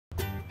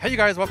Hey you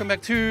guys, welcome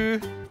back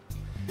to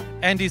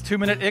Andy's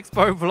 2-minute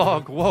expo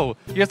vlog. Whoa,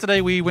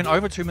 yesterday we went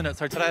over 2 minutes,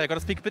 so today I got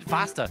to speak a bit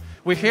faster.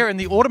 We're here in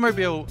the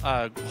automobile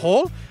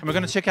hall and we're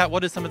going to check out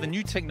what is some of the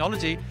new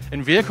technology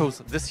in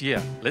vehicles this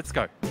year. Let's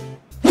go.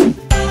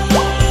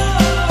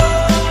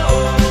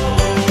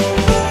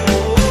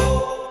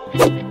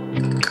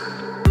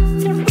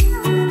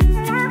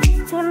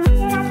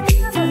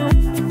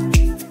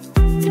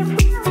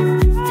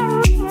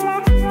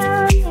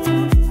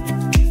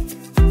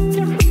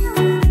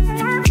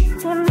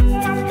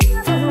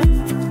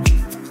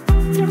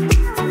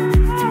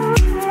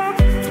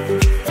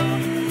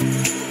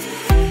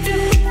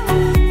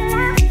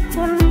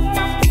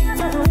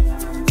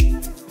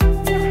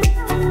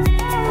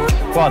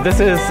 Wow,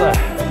 this is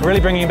really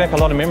bringing back a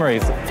lot of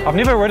memories. I've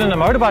never ridden a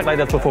motorbike like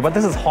this before, but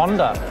this is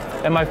Honda.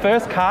 And my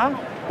first car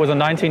was a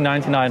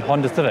 1999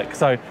 Honda Civic,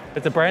 so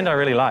it's a brand I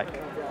really like.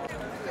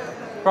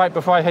 Right,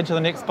 before I head to the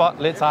next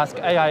spot, let's ask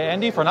AI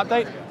Andy for an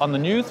update on the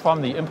news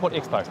from the Import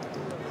Expo.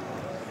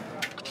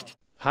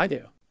 Hi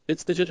there,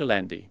 it's Digital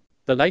Andy.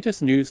 The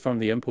latest news from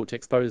the Import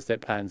Expo is that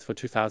plans for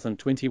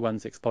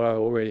 2021's Expo are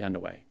already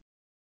underway.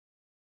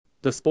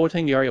 The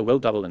sporting area will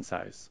double in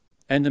size,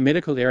 and the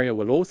medical area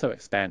will also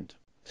expand,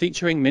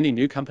 featuring many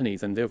new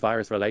companies and their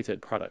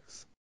virus-related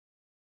products.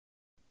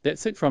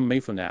 That's it from me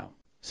for now.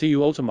 See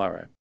you all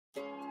tomorrow.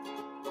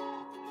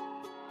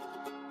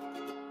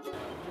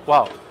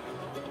 Wow.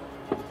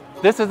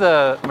 This is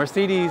a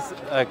Mercedes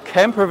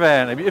camper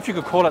van, if you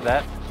could call it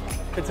that.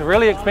 It's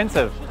really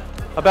expensive,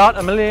 about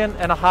 $1.5 million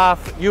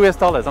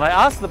US. And I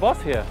asked the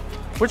boss here,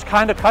 which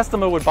kind of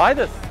customer would buy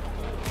this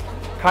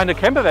kind of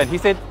camper van? He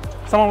said,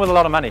 someone with a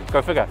lot of money,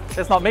 go figure.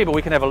 That's not me, but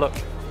we can have a look.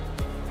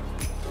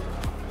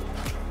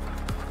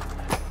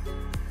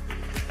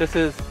 This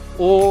is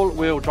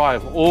all-wheel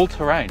drive,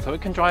 all-terrain, so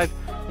it can drive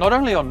not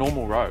only on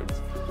normal roads,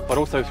 but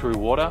also through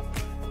water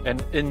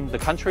and in the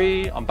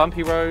country, on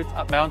bumpy roads,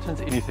 up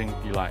mountains, anything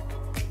you like.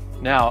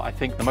 Now, I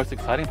think the most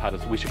exciting part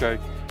is we should go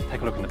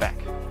take a look in the back.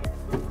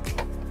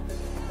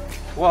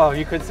 Whoa,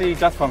 you could see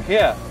just from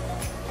here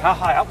how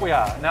high up we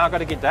are. Now I've got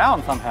to get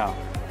down somehow.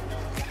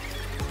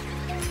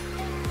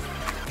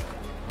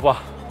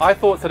 Wow, I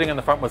thought sitting in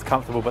the front was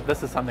comfortable, but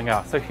this is something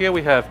else. So here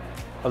we have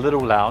a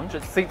little lounge.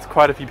 It seats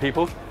quite a few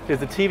people.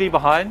 There's a TV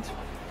behind.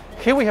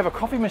 Here we have a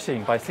coffee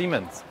machine by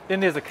Siemens. Then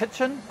there's a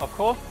kitchen, of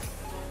course.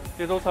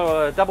 There's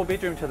also a double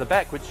bedroom to the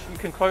back, which you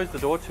can close the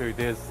door to.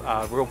 There's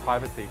real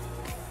privacy.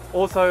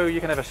 Also, you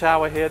can have a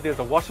shower here. There's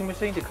a washing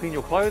machine to clean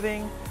your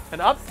clothing.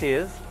 And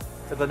upstairs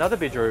is another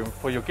bedroom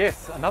for your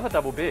guests, another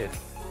double bed.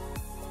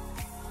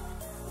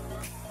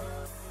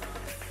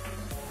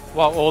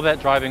 Well, all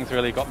that driving's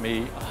really got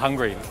me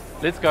hungry.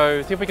 Let's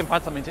go see if we can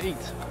find something to eat.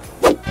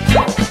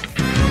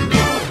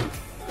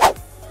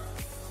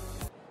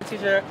 其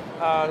实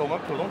我们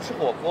普通吃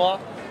火锅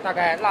大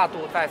概辣度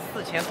在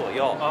4000左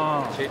右，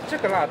其实这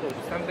个辣度是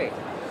3倍，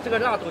这个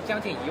辣度将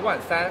近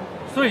13000，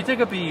所以这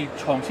个比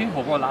重庆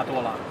火锅辣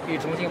多了，比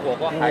重庆火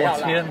锅还要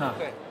辣。天哪！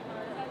对。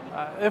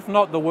If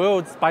not the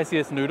world's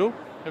spiciest noodle,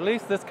 at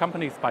least this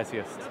company's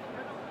spiciest.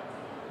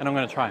 And I'm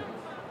going to try.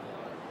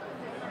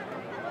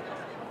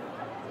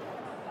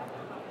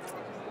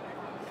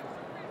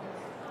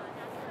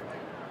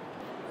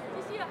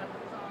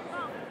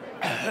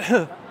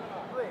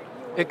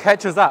 It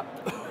catches up.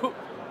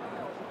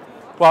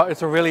 Well,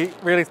 it's really,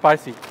 really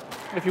spicy.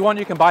 If you want,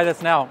 you can buy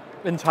this now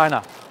in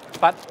China.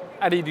 But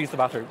I need to use the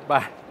bathroom.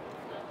 Bye.